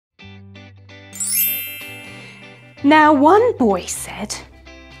Now one boy said,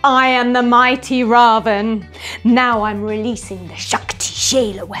 "I am the mighty Ravana. Now I'm releasing the Shakti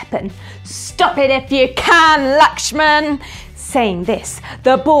Shela weapon. Stop it if you can, Lakshman." Saying this,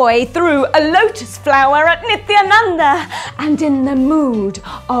 the boy threw a lotus flower at Nityananda, and in the mood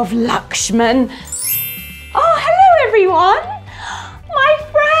of Lakshman, "Oh, hello everyone! My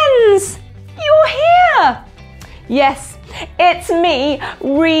friends! You're here!" Yes, it's me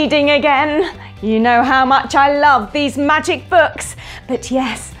reading again. You know how much I love these magic books. But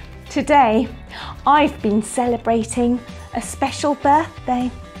yes, today I've been celebrating a special birthday.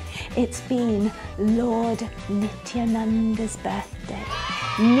 It's been Lord Nityananda's birthday,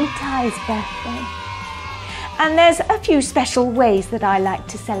 Nitai's birthday. And there's a few special ways that I like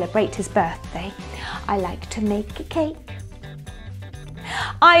to celebrate his birthday. I like to make a cake.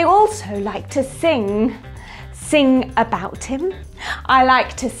 I also like to sing about him. I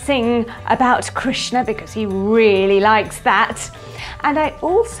like to sing about Krishna because he really likes that. And I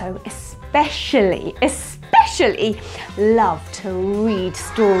also especially love to read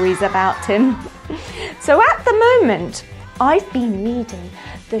stories about him. So at the moment, I've been reading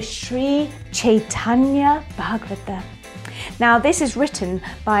the Sri Chaitanya Bhagavata. Now this is written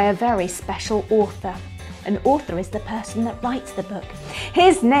by a very special author. An author is the person that writes the book.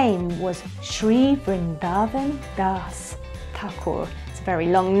 His name was Sri Vrindavan Das Thakur. It's a very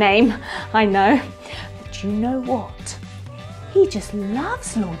long name, I know. But you know what? He just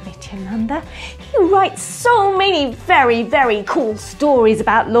loves Lord Nityananda. He writes so many very, very cool stories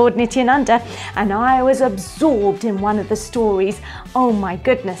about Lord Nityananda, and I was absorbed in one of the stories. Oh my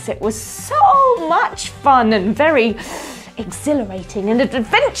goodness, it was so much fun and very exhilarating and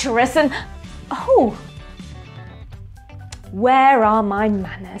adventurous and oh, where are my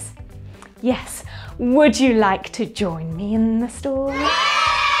manners? Yes, would you like to join me in the story?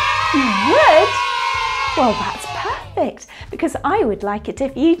 You would? Well, that's perfect, because I would like it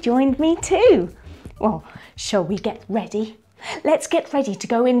if you joined me too. Well, shall we get ready? Let's get ready to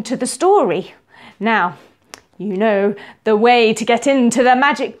go into the story. Now, you know the way to get into the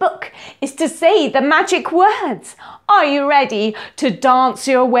magic book is to say the magic words. Are you ready to dance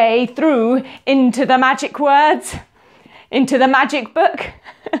your way through into the magic words? Into the magic book?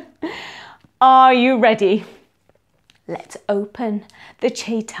 Are you ready? Let's open the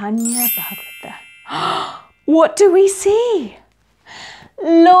Chaitanya Bhagavata. What do we see?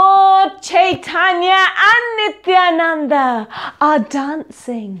 Lord Chaitanya and Nityananda are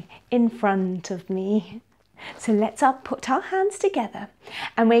dancing in front of me. So let's put our hands together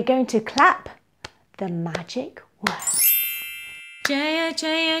and we're going to clap the magic words. Jaya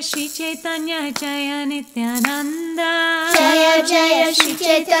Jaya Shri Chaitanya Jaya Nityananda Jaya Jaya Shri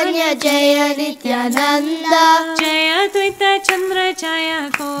Chaitanya Jaya Nityananda Jaya Dvaita Chandra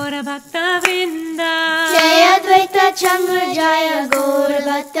Jaya Gaura Bhakta Vrinda Jaya Dvaita Chandra Jaya Gaura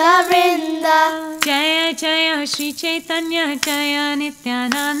Bhakta Vrinda Jaya Jaya Shri Chaitanya Jaya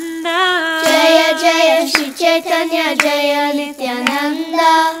Nityananda Jaya Jaya Shri Chaitanya Jaya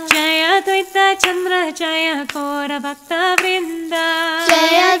Nityananda Jaya Dvaita Chandra Jaya Gaura Bhakta Vrinda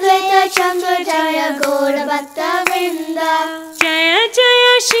Jaya Dvaita Chandra Jaya Gaura Bhakta Vrinda Jaya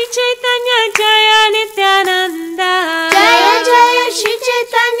Jaya Shri Chaitanya Jaya Nityananda Jaya Jaya Shri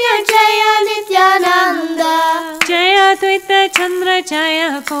Chaitanya Jaya Nityananda Jaya Dvaita Chandra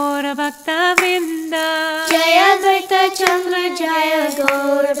Jaya Gaura Bhakta Vrinda Jaya Dvaita Chandra Jaya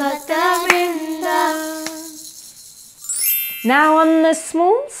Gaura Bhakta Vrinda. Now on the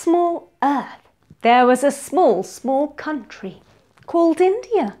small, small earth, there was a small, small country called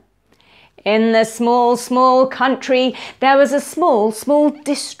India. In the small, small country, there was a small, small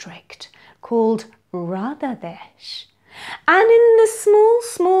district called Radhadesh. And in the small,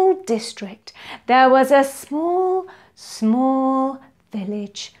 small district, there was a small, small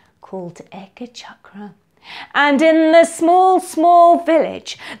village called Ekachakra. And in the small, small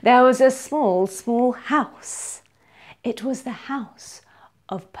village, there was a small, small house. It was the house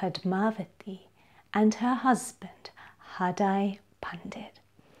of Padmavati and her husband, Hadai Pandit.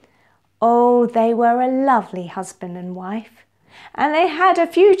 Oh, they were a lovely husband and wife, and they had a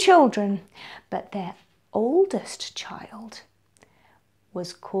few children, but their oldest child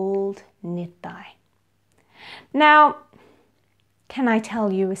was called Nitai. Now, can I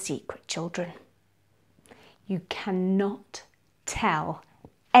tell you a secret, children? You cannot tell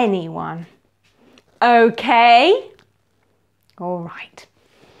anyone. Okay? All right.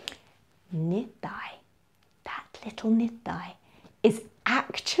 Nitai, that little Nitai, is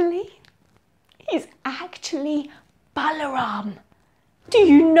actually Balaram. Do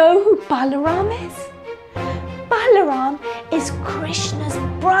you know who Balaram is? Balaram is Krishna's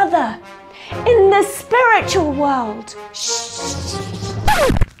brother. in the spiritual world. Shh.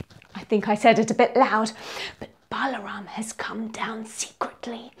 I think I said it a bit loud, but Balaram has come down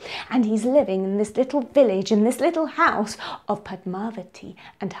secretly and he's living in this little village, in this little house of Padmavati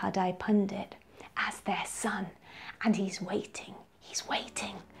and Hadai Pandit as their son. And he's waiting,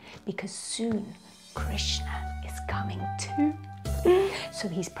 because soon Krishna is coming too. So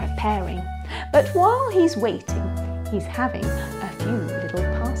he's preparing, but while he's waiting, he's having a few little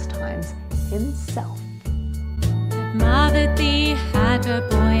pastimes himself. Padmavati had a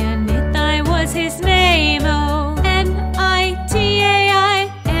boy and Nitai was his name. Oh, Nitai, Nitai,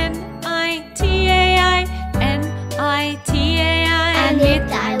 Nitai, and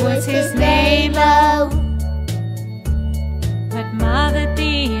Nitai was his name. Oh,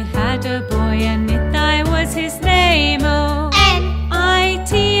 Padmavati had a boy and Nitai was his name. Oh, Nitai,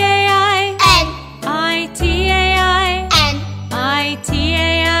 Nitai, Nitai,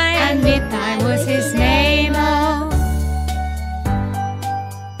 and Nitai was his name. Oh,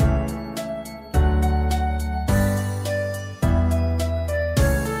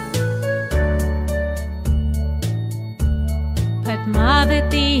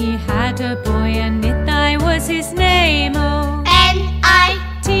 Padmavati had a boy and Nitai was his name. Oh, Nitai,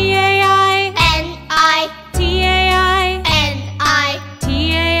 Nitai, Nitai,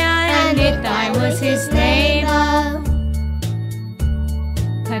 and Nitai was his name. Oh,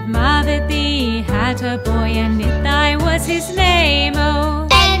 Padmavati had a boy and Nitai was his name. Oh,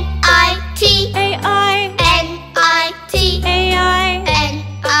 Nitai,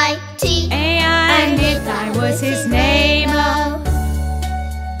 and Nitai was his name. Oh,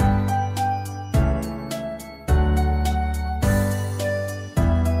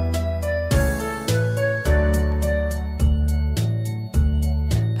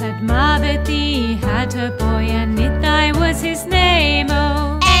 Padmavati had a boy and Nitai was his name.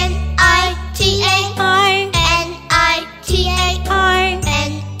 Oh,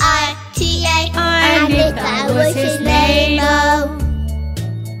 and Nitai was his name. Oh,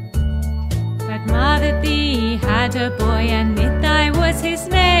 Padmavati had a boy and Nitai was his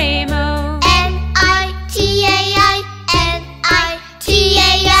name. Oh,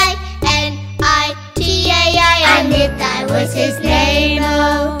 and Nitai was his name.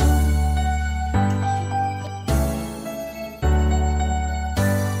 Oh,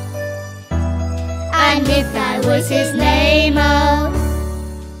 and Nitai was his name. Oh.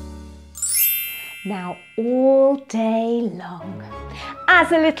 Now all day long,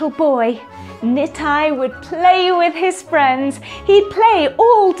 as a little boy, Nitai would play with his friends. He'd play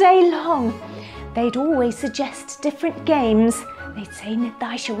all day long. They'd always suggest different games. They'd say,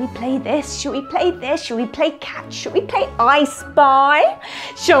 Nitai, shall we play this? Shall we play this? Shall we play catch? Shall we play I Spy?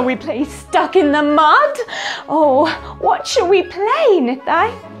 Shall we play stuck in the mud? Oh, what shall we play,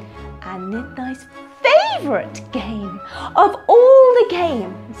 Nitai? And Nitai's favourite game of all the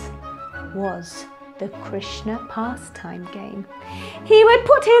games was the Krishna pastime game. He would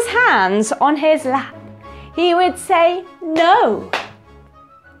put his hands on his lap. He would say, no.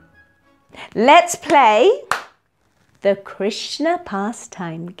 Let's play the Krishna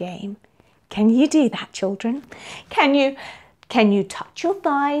pastime game. Can you do that, children? Can you touch your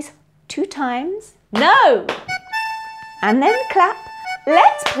thighs 2 times? No. And then clap.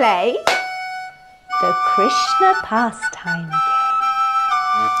 Let's play the Krishna pastime game.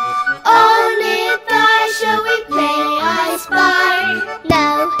 Oh, Nitai, shall we play I Spy?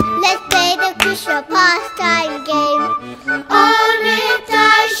 No, let's play the Krishna pastime game. Oh,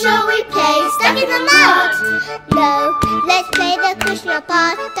 Nitai, shall we play stuck in the mud? No, let's play the Krishna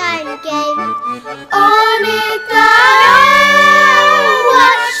pastime game. Oh, Nitai,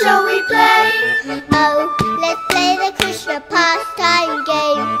 what shall we play? Oh, let's play the Krishna pastime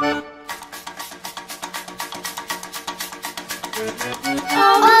game.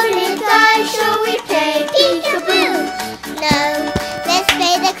 Oh, Nitai, shall we play peek-a-boo? No, let's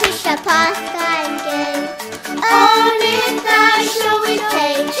play the Krishna pastime game. Oh, Nitai, shall we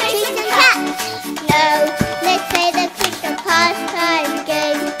play chase the cat? No, let's play the Krishna pastime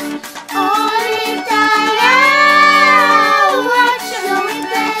game. Oh, Nitai, what shall we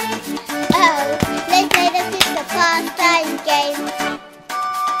play? Oh, let's play the Krishna pastime game.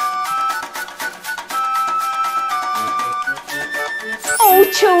 Oh,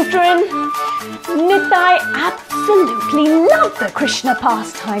 children, Nitai absolutely loved the Krishna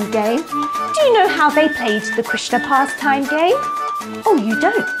pastime game. Do you know how they played the Krishna pastime game? Oh, you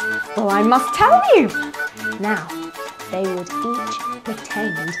don't? Well, I must tell you. Now, they would each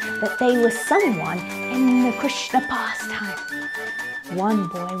pretend that they were someone in the Krishna pastime. One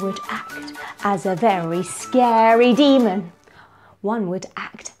boy would act as a very scary demon. One would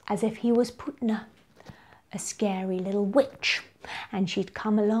act as if he was Putna, a scary little witch. And she'd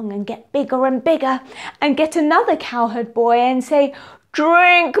come along and get bigger and bigger and get another cowherd boy and say,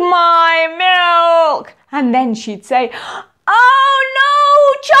 "Drink my milk." And then she'd say, "Oh no,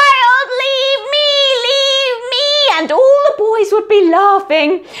 child, leave me. And all the boys would be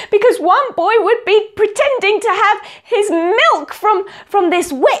laughing because one boy would be pretending to have his milk from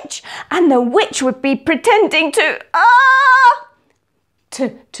this witch, and the witch would be pretending to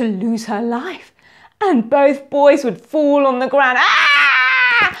lose her life. And both boys would fall on the ground,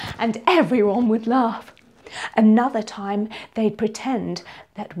 and everyone would laugh. Another time they'd pretend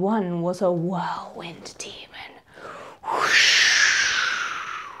that one was a whirlwind demon.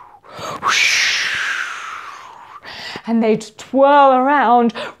 And they'd twirl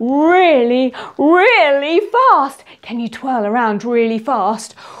around really, really fast. Can you twirl around really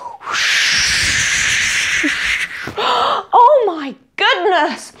fast? Oh my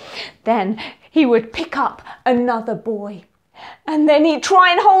goodness! Then he would pick up another boy. And then he'd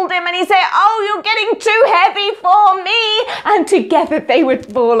try and hold him and he'd say, "Oh, you're getting too heavy for me." And together they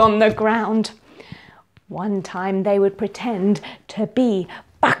would fall on the ground. One time they would pretend to be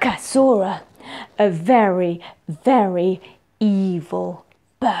Bakasura, a very, very evil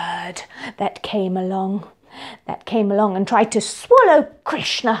bird that came along and tried to swallow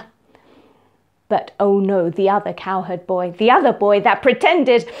Krishna. But oh no, the other cowherd boy, the other boy that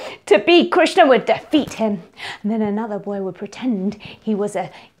pretended to be Krishna, would defeat him. And then another boy would pretend he was an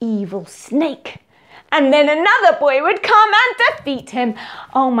evil snake. And then another boy would come and defeat him.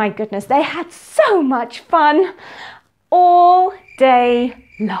 Oh my goodness, they had so much fun all day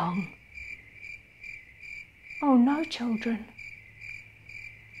long. Oh no, children.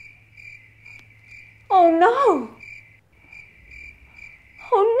 Oh no.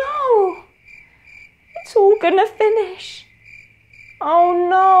 Oh no. It's all gonna finish. Oh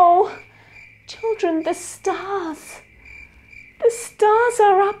no. Children, the stars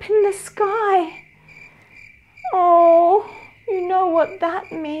are up in the sky. Oh, you know what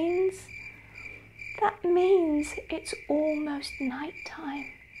that means? That means it's almost night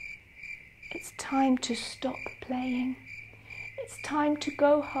time. It's time to stop playing. It's time to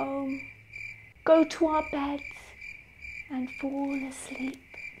go home, go to our beds and fall asleep.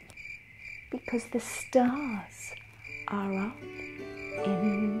 Because the stars are up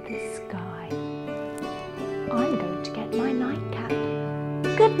in the sky. I'm going to get my nightcap.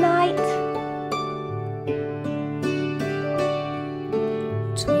 Good night.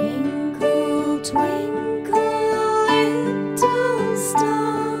 Twinkle, twinkle, little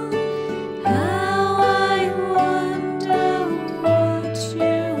star, how I wonder what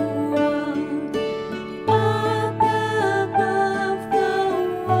you are. Up above the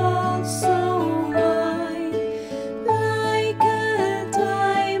world so high, like a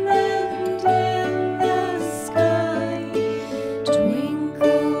diamond in the sky.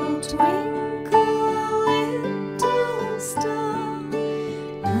 Twinkle, twinkle, little star,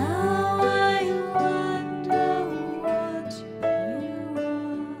 how I wonder what you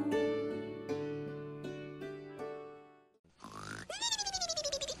are.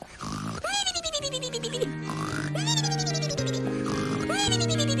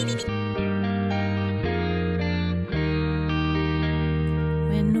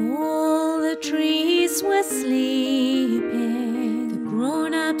 When all the trees were sleeping, the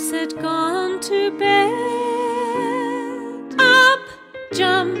grown-ups had gone to bed. Up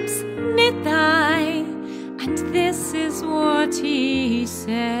jumps Nitai, and this is what he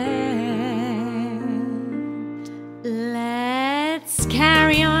said. Let's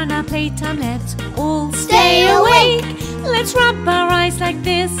carry on our playtime, let's all stay awake. Let's rub our eyes like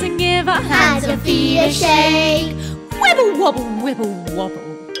this and give our hands and feet a shake. Wibble wobble, wibble wobble.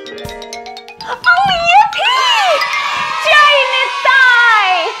 Oh, yippee! Jai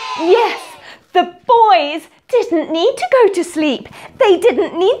Nitai! Yes, the boys didn't need to go to sleep. They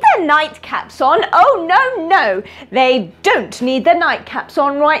didn't need their nightcaps on. Oh, no, no. They don't need their nightcaps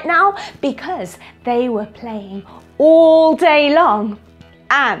on right now because they were playing all day long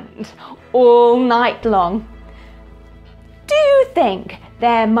and all night long. Do you think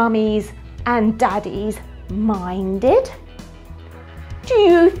their mummies and daddies minded? Do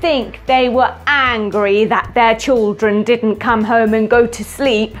you think they were angry that their children didn't come home and go to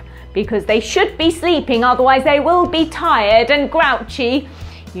sleep? Because they should be sleeping, otherwise they will be tired and grouchy.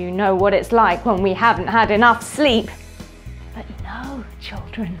 You know what it's like when we haven't had enough sleep. But no,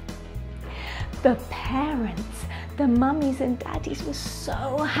 children. The parents, the mummies and daddies were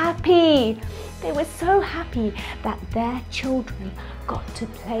so happy. They were so happy that their children got to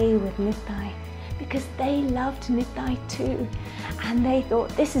play with Nitai, because they loved Nitai too. And they thought,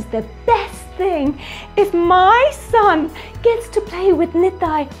 this is the best thing. If my son gets to play with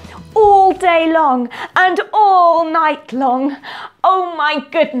Nitai all day long and all night long, oh my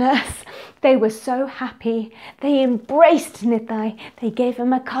goodness. They were so happy. They embraced Nitai. They gave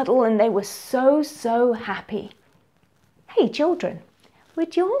him a cuddle and they were so, so happy. Hey children,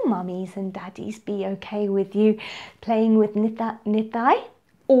 would your mummies and daddies be okay with you playing with Nitai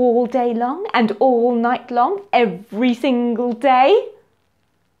all day long and all night long, every single day?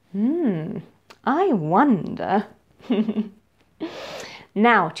 I wonder.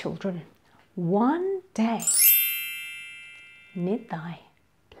 Now, children, one day, Nitai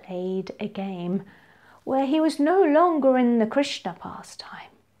played a game where he was no longer in the Krishna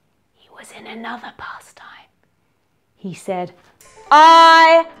pastime. He was in another pastime. He said,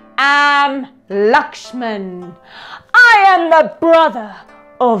 I am Lakshman. I am the brother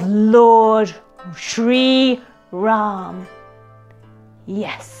of Lord Sri Ram.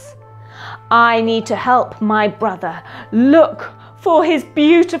 Yes, I need to help my brother look for his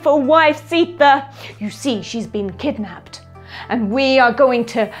beautiful wife Sita. You see, she's been kidnapped and we are going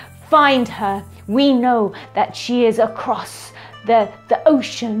to find her. We know that she is across the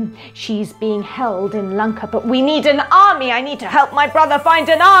ocean. She's being held in Lanka, but we need an army. I need to help my brother find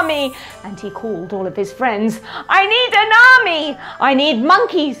an army. And he called all of his friends. I need an army. I need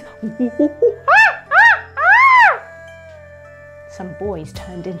monkeys. Some boys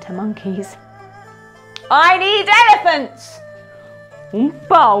turned into monkeys. I need elephants.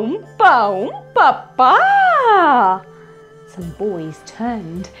 Oompa, oompa, oompa, pa. Some boys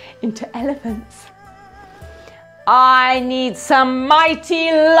turned into elephants. I need some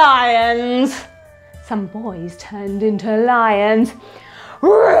mighty lions. Some boys turned into lions.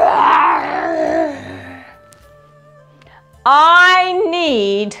 I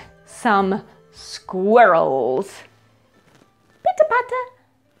need some squirrels. Pitter patter,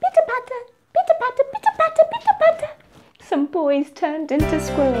 pitter patter, pitter patter, pitter patter, pitter patter. Some boys turned into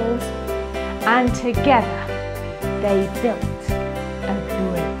squirrels, and together they built a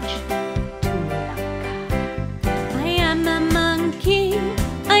bridge to Lanka. I am a monkey,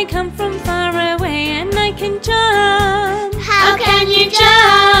 I come from far away and I can jump. How can you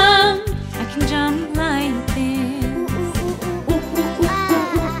jump? I can jump like this.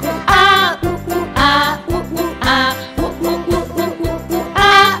 Ah, ooh, ooh, ah, ooh, ooh, ah, ooh, ooh, ooh, ooh, ooh, ooh,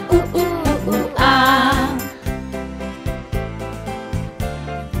 ah, ooh, ooh, ooh, ooh, ah.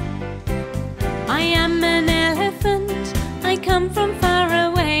 I am an elephant, I come from far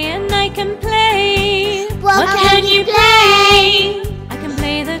away and I can play. What can you play? I can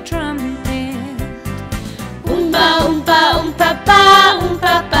play the trumpet. Oompa, oompa, oompa, pa,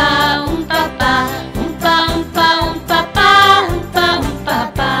 oompa, pa, oompa, pa, oompa, oompa, oompa, pa, oompa, oompa,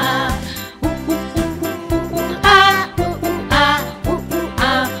 pa. Ooh, ooh, ooh, ooh, ooh, ooh, ah, ooh, ooh, ah, ooh, ooh,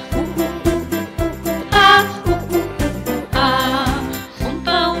 ah, ooh, ooh, ooh, ooh, ah, ooh, ooh, ooh, ah.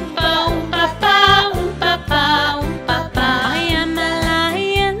 Oompa, oompa, oompa, pa, oompa, pa, oompa, pa. I am a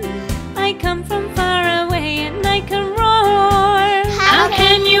lion, I come from far away and I can roar. How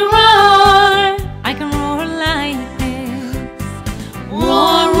can you roar? I can roar like this.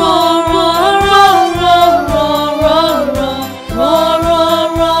 Roar, roar, roar, roar, roar, roar, roar, roar, roar,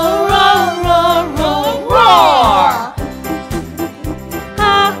 roar, roar, roar, roar.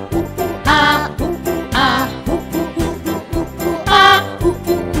 Ah, Ah, ooh, ooh, ah, ooh, ooh, ooh, ooh, ooh, ah, ooh,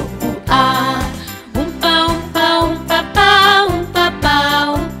 ooh, ooh, ooh, ah. Oompa, oompa, oompa, pa, oompa, pa,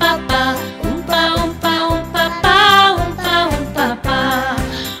 oompa, pa, oompa, oompa, oompa, pa, oompa, oompa, pa.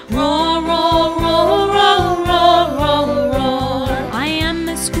 Roar, roar, roar, roar, roar, roar, roar. I am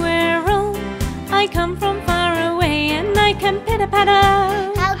a squirrel, I come from far away and I can pitter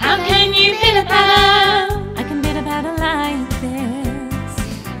patter. How can you pitter patter? I can pitter patter like this.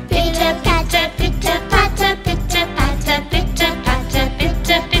 Pitter patter, pitter patter, pitter patter, pitter patter,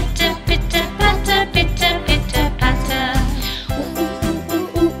 pitter, pitter, pitter patter, pitter, pitter patter. Ooh, ooh,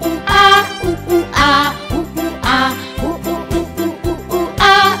 ooh, ooh, ooh, ah, ooh, ooh, ah, ooh, ooh, ah, ooh, ooh, ooh, ooh, ooh, ooh,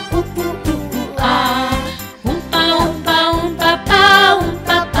 ah, ooh, ooh, ooh, ooh, ah. Oompa, oompa, oompa, pa,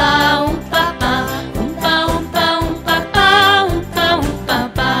 oompa, pa, oompa, pa, oompa, oompa, oompa, pa, oompa, oompa,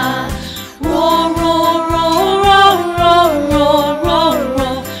 pa. Roar, roar, roar, roar, roar, roar, roar,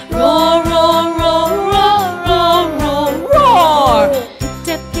 roar, roar, roar, roar, roar, roar, roar.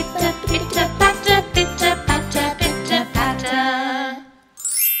 Pitter, pitter, pitter, patter, pitter, patter, pitter, patter.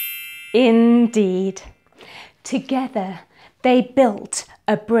 Indeed. Together they built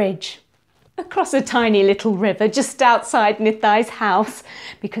a bridge. across a tiny little river just outside Nithai's house,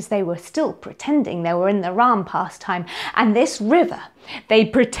 because they were still pretending they were in the Ram pastime, and this river they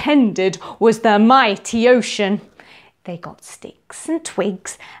pretended was the mighty ocean. They got sticks and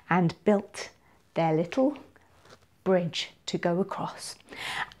twigs and built their little bridge to go across.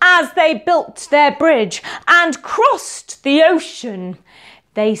 As they built their bridge and crossed the ocean,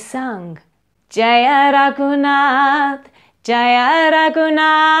 they sang, Jaya Raghunath, Jaya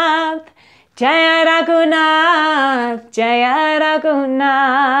Raghunath, Jaya Raghunath, Jaya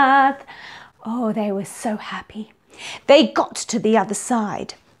Raghunath. Oh, they were so happy. They got to the other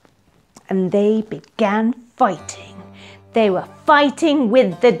side and they began fighting. They were fighting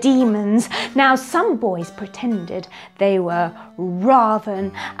with the demons. Now, some boys pretended they were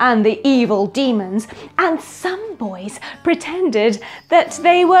Ravana and the evil demons, and some boys pretended that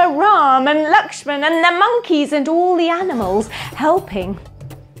they were Ram and Lakshman and the monkeys and all the animals helping.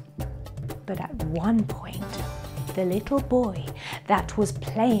 But at one point, the little boy that was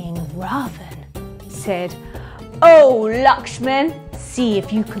playing Ravana said, "Oh, Lakshman, see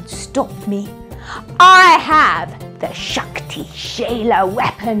if you can stop me. I have the Shakti Shaila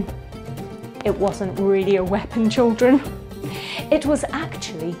weapon." It wasn't really a weapon, children. It was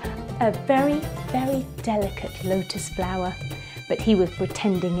actually a very, very delicate lotus flower, but he was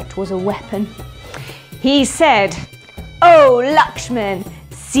pretending it was a weapon. He said, "Oh, Lakshman,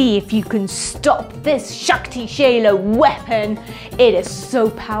 see if you can stop this Shakti Shaila weapon. It is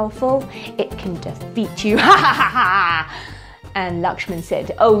so powerful, it can defeat you." Ha ha ha ha! And Lakshman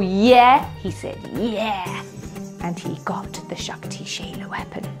said, "Oh yeah?" He said, "Yeah." And he got the Shakti Shaila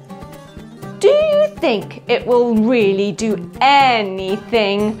weapon. Do you think it will really do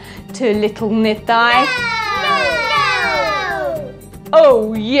anything to little Nitai? No!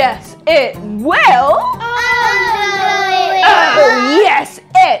 Oh yes, it will! Oh yes,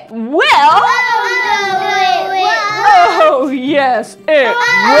 it will! Oh yes, it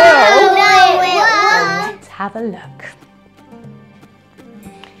will! Let's have a look.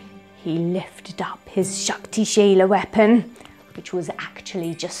 He lifted up his Shakti Shaila weapon, which was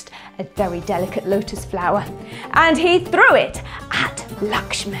actually just a very delicate lotus flower, and he threw it at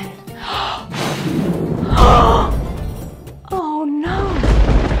Lakshman. Oh no!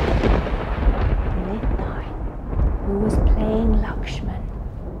 Nitai, who was playing Lakshman,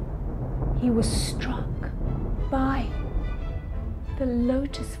 he was struck by the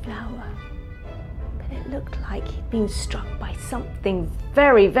lotus flower. It looked like he'd been struck by something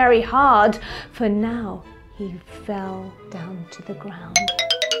very, very hard, for now he fell down to the ground,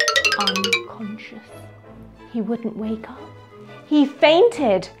 unconscious. He wouldn't wake up. He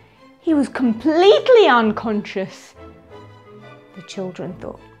fainted. He was completely unconscious. The children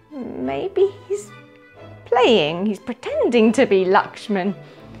thought, maybe he's playing, he's pretending to be Lakshman.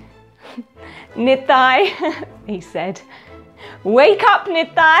 "Nitai," he said, "wake up,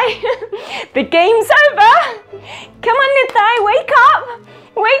 Nitai. The game's over. Come on, Nitai, wake up.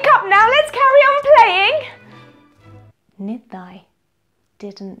 Wake up now, let's carry on playing." Nitai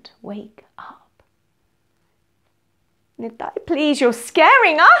didn't wake up. "Nitai, please, you're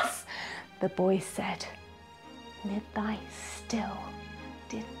scaring us," the boy said. Nitai still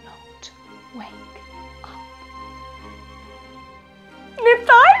did not wake up.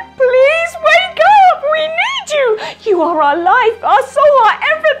 "Nitai, please wake up. We need you. You are our life, our soul, our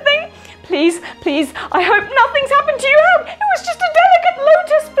everything. Please, please, I hope nothing's happened to you. It was just a delicate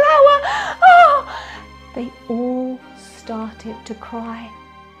lotus flower." Oh. They all started to cry.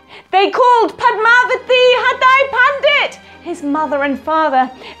 They called Padmavati, Hadai Pandit, his mother and father.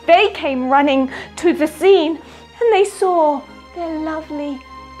 They came running to the scene and they saw their lovely,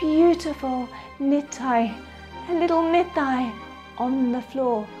 beautiful Nitai, a little Nitai, on the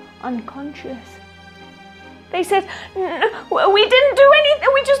floor, unconscious. They said, "We didn't do anything,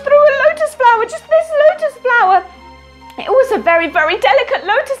 we just threw a lotus flower, just this lotus flower. It was a very, very delicate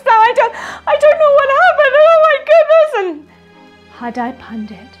lotus flower. I don't know what happened, oh my goodness." And Hadai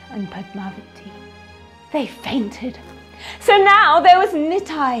Pandit and Padmavati, they fainted. So now there was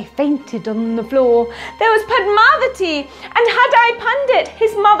Nitai fainted on the floor. There was Padmavati and Hadai Pandit,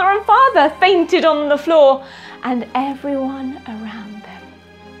 his mother and father, fainted on the floor. And everyone around them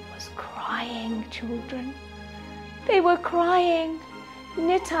was crying, children. They were crying.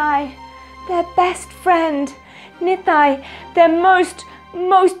 Nitai, their best friend, Nitai, their most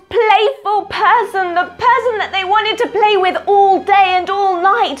playful person, the person that they wanted to play with all day and all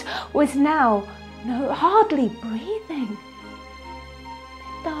night, was now hardly breathing.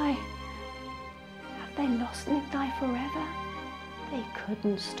 Nitai, have they lost Nitai forever? They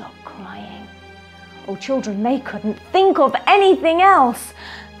couldn't stop crying. Oh, children, they couldn't think of anything else.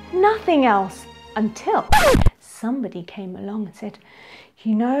 nothing else, until somebody came along and said,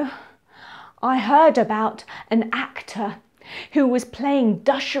 "You know, I heard about an actor who was playing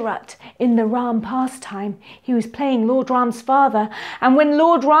Dasharat in the Ram pastime. He was playing Lord Ram's father, and when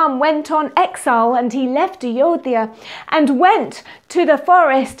Lord Ram went on exile and he left Ayodhya and went to the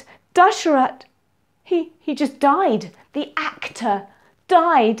forest, Dasharat, he just died. The actor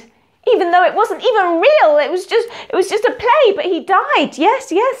died, even though it wasn't even real. It was just a play, but he died. Yes,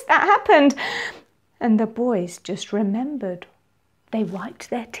 that happened." And the boys just remembered. They wiped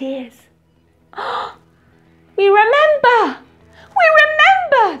their tears. "We remember,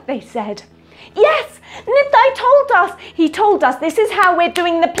 they said. "Yes, Nitai told us. He told us this is how we're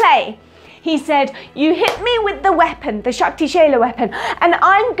doing the play. He said, you hit me with the weapon, the Shakti Shela weapon, and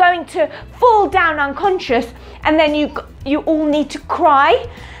I'm going to fall down unconscious, and then you all need to cry,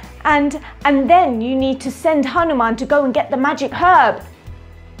 and then you need to send Hanuman to go and get the magic herb."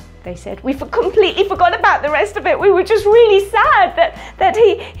 They said, "We completely forgot about the rest of it. We were just really sad that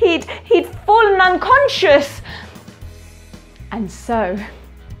he'd fallen unconscious." And so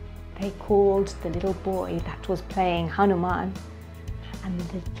they called the little boy that was playing Hanuman, and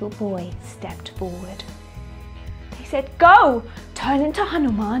the little boy stepped forward. They said, "Go, turn into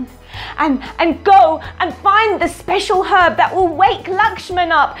Hanuman, and go and find the special herb that will wake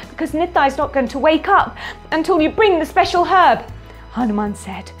Lakshman up, because Nitai's not going to wake up until you bring the special herb." Hanuman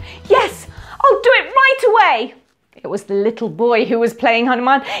said, "Yes, I'll do it right away." It was the little boy who was playing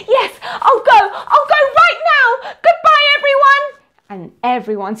Hanuman. "Yes, I'll go right now. Goodbye, everyone." And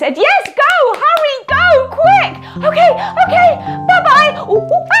everyone said, "Yes, go, hurry, go, quick. Okay, bye-bye."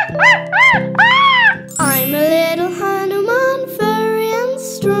 I'm a little Hanuman, furry and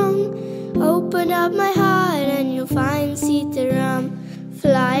strong. Open up my heart and you'll find Sita Ram.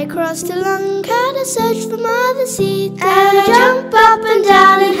 Fly across to Lanka to search for Mother Sita, and jump up and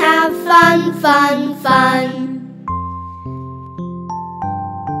down and have fun.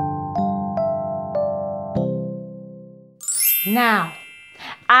 Now,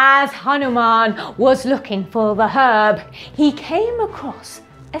 as Hanuman was looking for the herb, he came across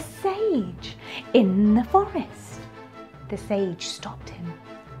a sage in the forest. The sage stopped him.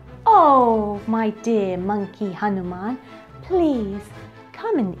 "Oh, my dear monkey Hanuman, please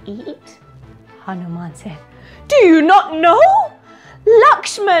come and eat." Hanuman said, "Do you not know?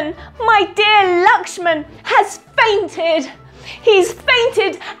 Lakshman, my dear Lakshman, has fainted. He's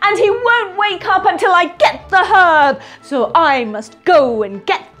fainted and he won't wake up until I get the herb, so I must go and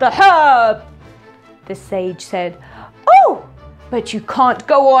get the herb." The sage said, "Oh, but you can't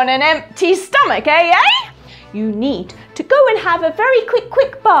go on an empty stomach, eh? You need to go and have a very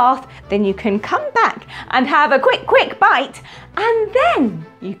quick bath, then you can come back and have a quick bite, and then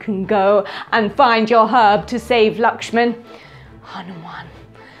you can go and find your herb to save Lakshman." Hanuman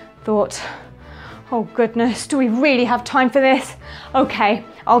thought, "Oh goodness, do we really have time for this? Okay,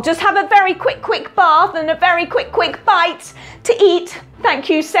 I'll just have a very quick bath and a very quick bite to eat. Thank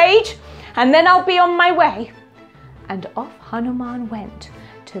you, sage. And then I'll be on my way." And off Hanuman went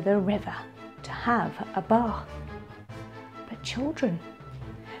to the river to have a bath. But children,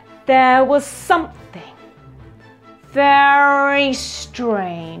 there was something very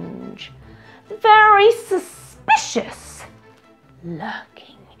strange, very suspicious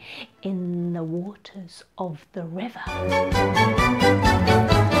lurking in the waters of the river.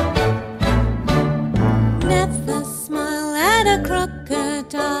 Never smile at a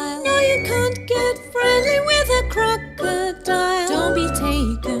crocodile. No, you can't get friendly with a crocodile. Don't be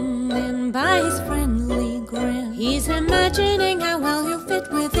taken in by his friendly grin. He's imagining how well you fit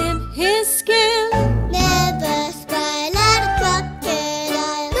within his skin. Never smile at a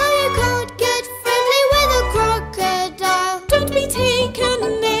crocodile. No, you can't get friendly with a crocodile. Don't be taken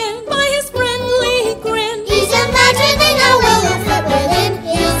in by his friendly grin. He's imagining how well you fit within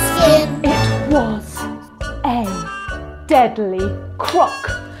his skin. It was a deadly croc.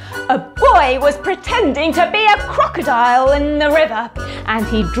 A boy was pretending to be a crocodile in the river, and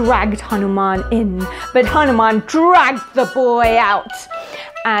he dragged Hanuman in, but Hanuman dragged the boy out,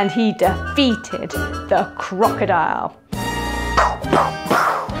 and he defeated the crocodile.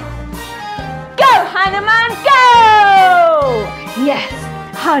 Go, Hanuman, go! Yes,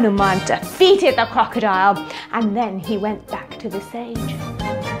 Hanuman defeated the crocodile, and then he went back to the sage.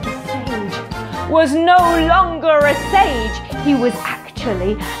 The sage was no longer a sage, he was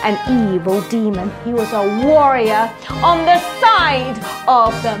actually an evil demon. He was a warrior on the side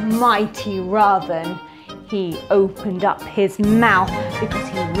of the mighty Ravana. He opened up his mouth because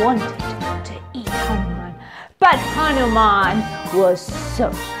he wanted to eat Hanuman. But Hanuman was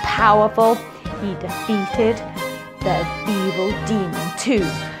so powerful, he defeated the evil demon too.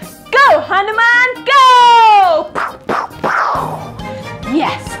 Hanuman, go!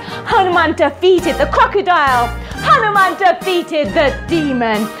 Yes, Hanuman defeated the crocodile. Hanuman defeated the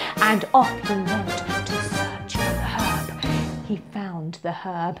demon. And off he went to search for the herb. He found the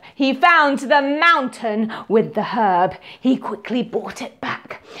herb. He found the mountain with the herb. He quickly brought it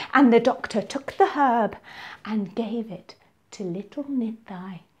back. And the doctor took the herb and gave it to little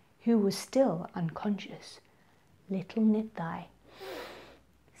Nitai, who was still unconscious. Little Nitai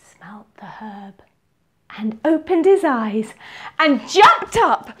smelt the herb and opened his eyes and jumped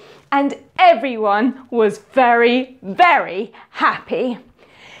up, and everyone was very, very happy.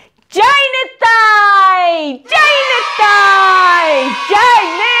 Jai Nitai! Jai Nitai! Jai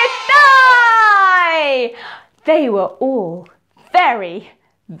Nitai! They were all very,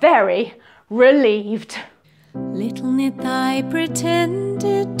 very relieved. Little Nitai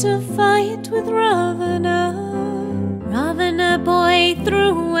pretended to fight with Ravana. Ravana boy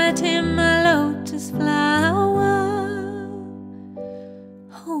threw at him a lotus flower.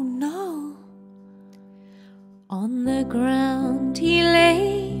 Oh no! On the ground he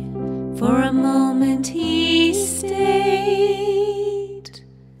lay, for a moment he stayed.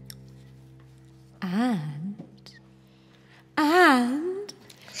 And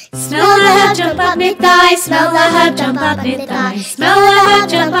smell the herb, jump up, Nitai. Smell the herb, jump up, Nitai. Smell the herb,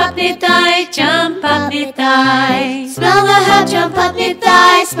 jump up, Nitai. Jump up, Nitai. Smell the herb, jump up,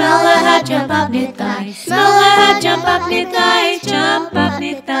 Nitai. Smell the herb, jump up, Nitai. Smell the herb, jump up, Nitai. Jump up,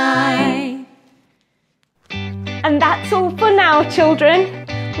 Nitai. And that's all for now, children.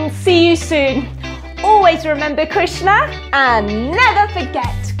 We'll see you soon. Always remember Krishna and never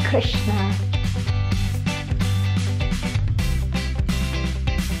forget Krishna.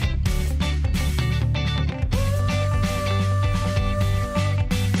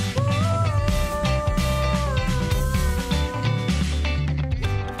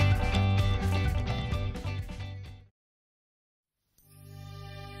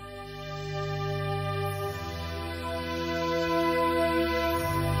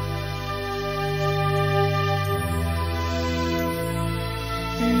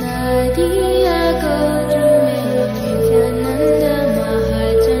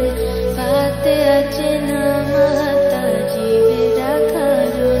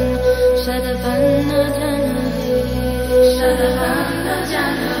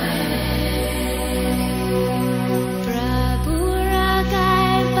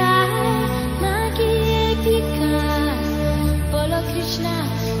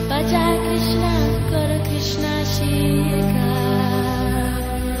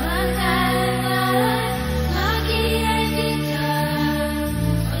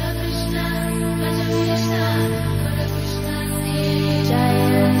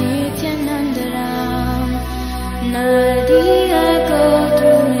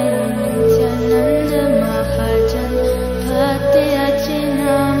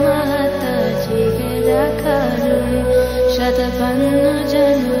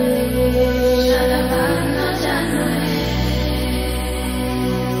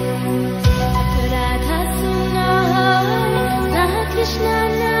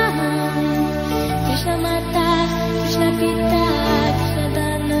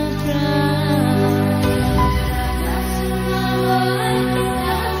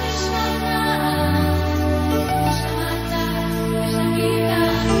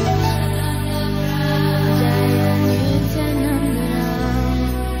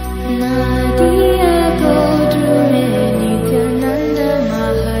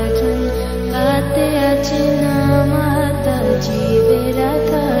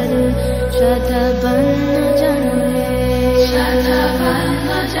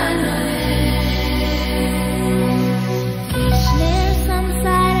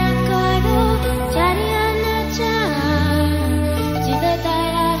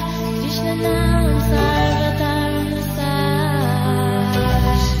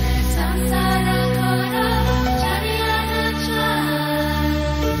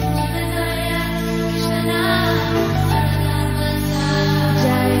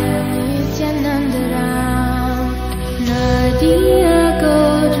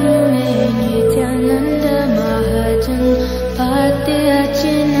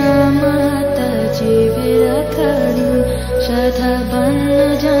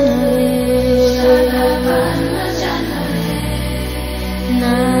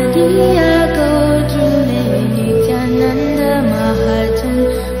 Nadia